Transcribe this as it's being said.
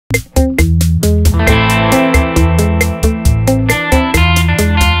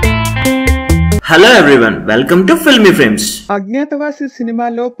Hello everyone, welcome to Filmy Frames. Agnyaathavaasi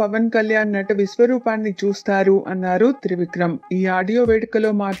సినిమాలో పవన్ కళ్యాణ్ నట విశ్వరూపాన్ని చూస్తారు అన్నారు త్రివిక్రమ్. ఈ ఆడియో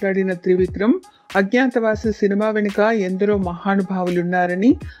వేడుకలో మాట్లాడిన త్రివిక్రమ్ అజ్ఞాతవాసి సినిమా వెనుక ఎందరో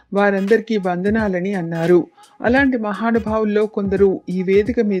మహానుభావులున్నారని, వారందరికీ వందనాలని అన్నారు. అలాంటి మహానుభావుల్లో కొందరు ఈ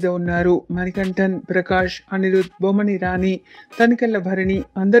వేదిక మీద ఉన్నారు. మణికంఠన్, ప్రకాష్, అనిరుద్, బొమ్మని రాణి, తనికెళ్ల భరణి,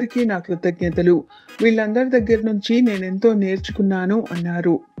 అందరికీ నా కృతజ్ఞతలు. వీళ్ళందరి దగ్గర నుంచి నేనెంతో నేర్చుకున్నాను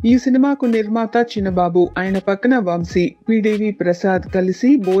అన్నారు. ఈ సినిమాకు నిర్మాత చిన్నబాబు, ఆయన పక్కన వంశీ, పిడివి ప్రసాద్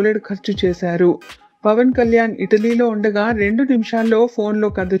కలిసి బోలెడు ఖర్చు చేశారు. పవన్ కళ్యాణ్ ఇటలీలో ఉండగా 2 నిమిషాల్లో ఫోన్లో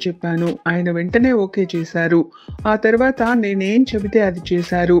కథ చెప్పాను. ఆయన వెంటనే ఓకే చేశారు. ఆ తర్వాత నేనేం చెబితే అది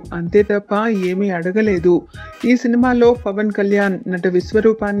చేశారు. అంతే తప్ప ఏమీ అడగలేదు. ఈ సినిమాలో పవన్ కళ్యాణ్ నట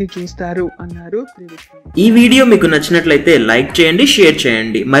విశ్వరూపాన్ని చూస్తారు అన్నారు త్రివిక్రమ్. ఈ వీడియో మీకు నచ్చినట్లయితే లైక్ చేయండి, షేర్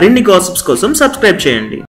చేయండి. మరిన్ని గాసిప్స్ కోసం సబ్స్క్రైబ్ చేయండి.